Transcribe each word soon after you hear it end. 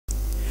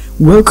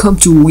Welcome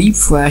to Leap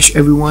Flash,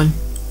 everyone.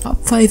 Top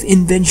 5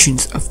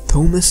 inventions of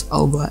Thomas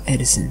Alva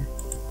Edison.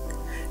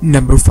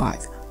 Number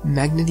 5.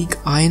 Magnetic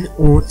iron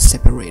ore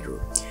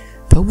separator.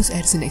 Thomas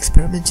Edison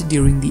experimented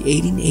during the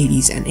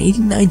 1880s and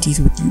 1890s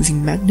with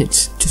using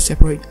magnets to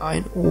separate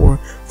iron ore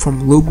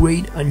from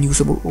low-grade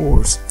unusable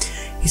ores.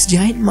 His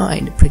giant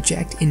mine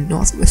project in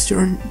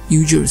northwestern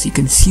New Jersey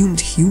consumed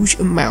huge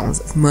amounts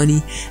of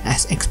money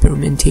as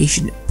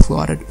experimentation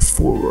plodded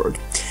forward.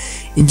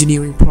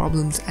 Engineering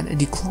problems and a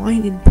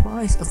decline in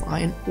price of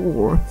iron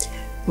ore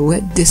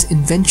led this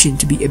invention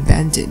to be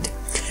abandoned,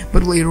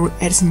 but later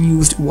Edison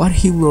used what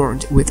he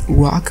learned with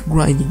rock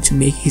grinding to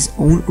make his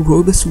own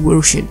robust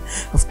version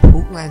of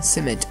Portland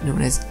cement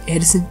known as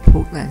Edison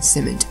Portland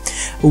Cement,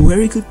 a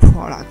very good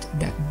product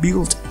that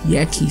built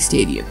Yankee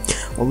Stadium.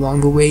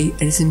 Along the way,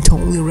 Edison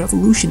totally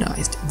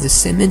revolutionized the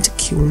cement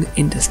kiln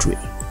industry.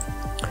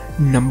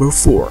 Number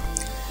 4.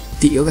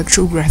 The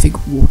electrographic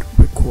vote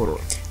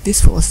recorder.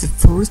 This was the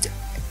first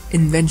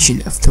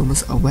invention of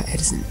Thomas Alva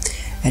Edison.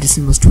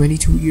 Edison was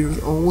 22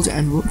 years old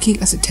and working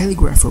as a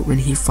telegrapher when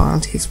he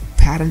filed his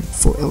patent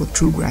for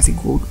electrographic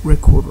vote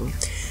recorder.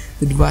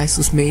 The device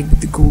was made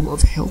with the goal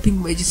of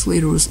helping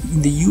legislators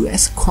in the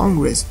U.S.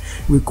 Congress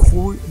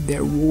record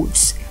their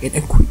votes in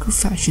a quicker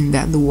fashion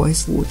than the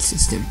voice vote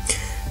system.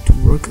 To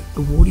work,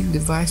 a voting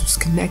device was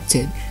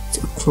connected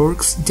to a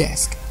clerk's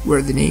desk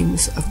where the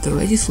names of the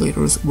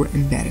legislators were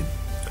embedded.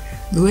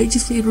 The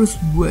legislators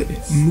would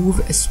move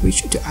a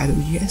switch to either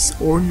yes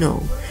or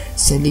no,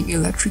 sending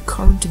electric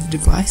current to the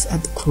device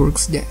at the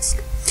clerk's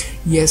desk.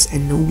 Yes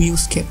and no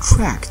views kept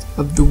track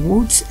of the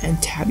votes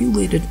and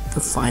tabulated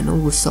the final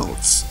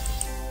results.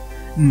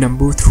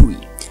 Number 3.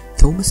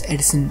 Thomas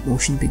Edison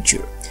Motion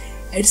Picture.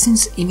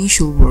 Edison's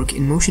initial work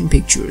in motion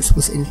pictures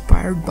was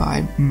inspired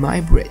by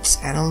Mybridt's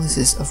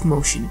analysis of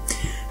motion.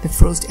 The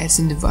first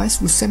Edison device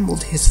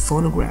resembled his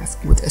phonograph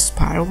with a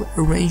spiral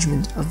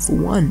arrangement of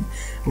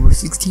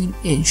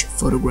 1/16-inch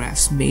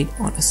photographs made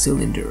on a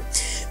cylinder.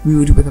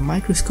 Viewed with a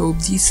microscope,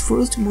 these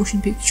first motion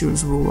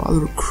pictures were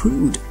rather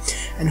crude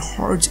and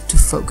hard to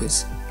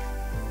focus.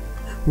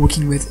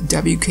 Working with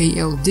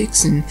W.K.L.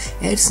 Dixon,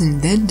 Edison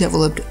then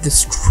developed the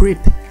strip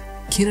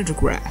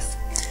kinetograph.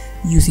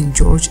 Using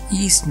George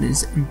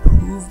Eastman's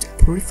improved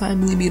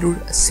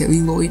 35mm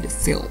celluloid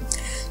film,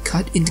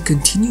 cut into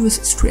continuous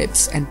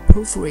strips and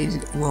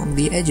perforated along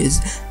the edges,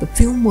 the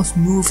film was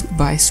moved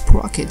by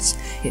sprockets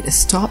in a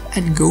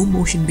stop-and-go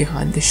motion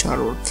behind the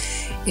shutter.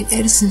 In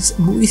Edison's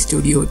movie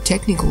studio,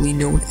 technically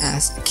known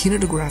as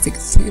Kinetographic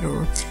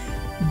Theater,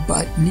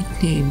 but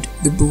nicknamed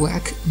the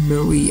Black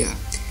Maria,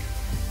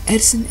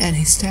 Edison and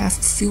his staff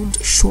filmed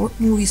short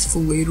movies for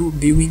later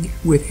viewing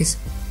with his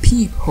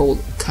peephole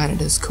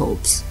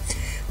kinetoscopes.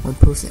 One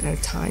person at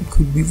a time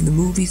could view the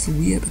movies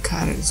via the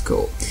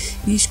kinetoscope.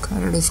 Each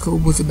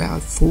kinetoscope was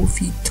about 4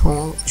 feet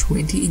tall,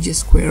 20 inches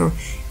square,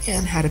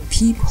 and had a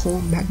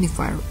peephole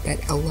magnifier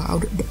that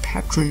allowed the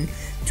patron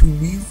to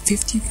view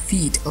 50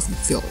 feet of the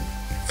film.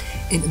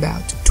 In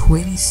about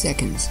 20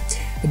 seconds,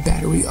 a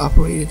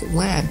battery-operated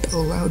lamp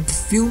allowed the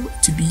film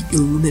to be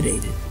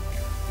illuminated.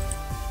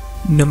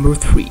 Number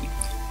 3.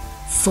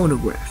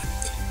 Phonograph.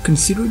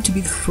 Considered to be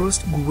the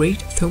first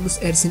great Thomas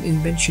Edison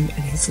invention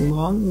and his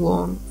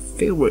long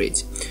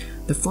favorite,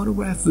 the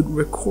phonograph would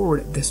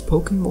record the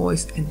spoken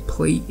voice and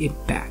play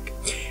it back.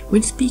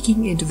 When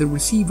speaking into the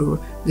receiver,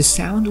 the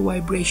sound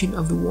vibration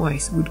of the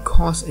voice would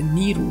cause a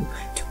needle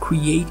to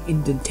create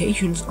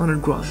indentations on a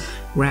drum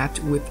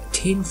wrapped with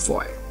tin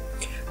foil.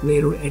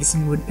 Later,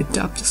 Edison would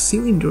adopt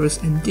cylinders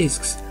and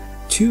discs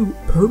to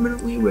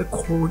permanently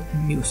record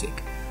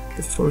music.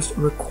 The first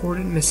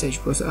recorded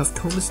message was of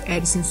Thomas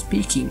Edison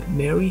speaking,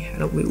 "Mary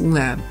had a little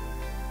lamb,"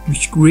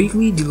 which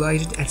greatly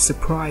delighted and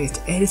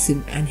surprised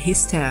Edison and his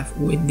staff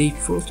when they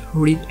first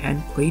heard it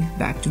and played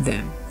back to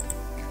them.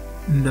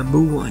 Number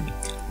 1.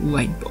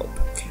 Light bulb.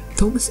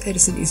 Thomas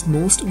Edison is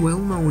most well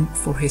known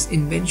for his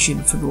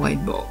invention for the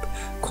light bulb.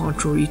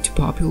 Contrary to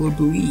popular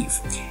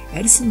belief,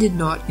 Edison did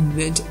not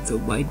invent the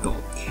light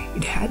bulb.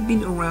 It had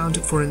been around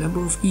for a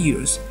number of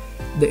years.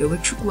 The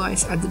electric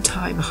lights at the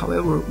time,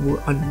 however,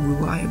 were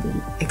unreliable,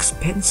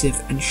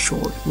 expensive, and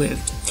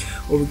short-lived.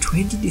 Over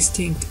 20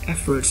 distinct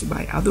efforts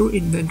by other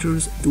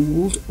inventors the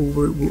world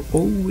over were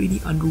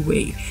already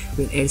underway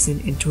when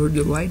Edison entered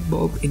the light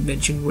bulb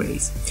invention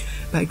race.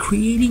 By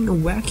creating a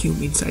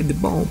vacuum inside the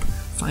bulb,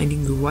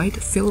 finding the right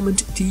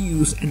filament to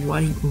use, and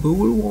running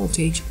lower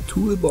voltage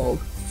through the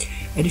bulb,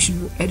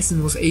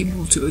 Edison was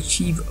able to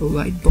achieve a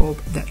light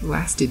bulb that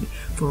lasted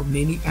for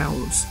many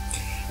hours.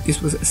 This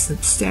was a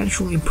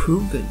substantial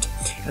improvement,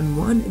 and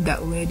one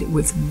that led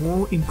with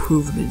more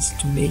improvements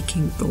to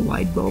making the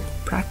light bulb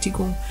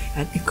practical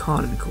and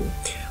economical.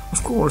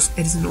 Of course,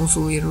 Edison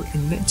also later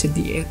invented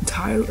the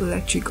entire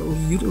electrical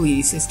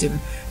utility system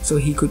so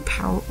he could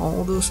power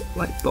all those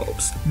light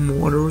bulbs,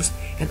 motors,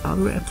 and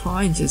other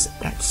appliances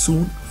that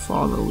soon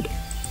followed.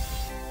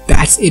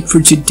 That's it for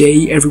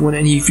today, everyone,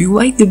 and if you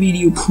liked the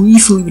video,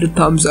 please leave it a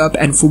thumbs up,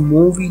 and for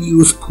more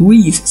videos,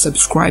 please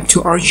subscribe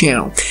to our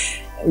channel.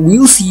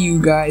 we'll see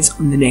you guys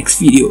on the next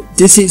video.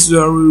 This is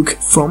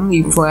Zaruk from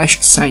Leap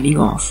Flash signing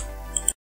off.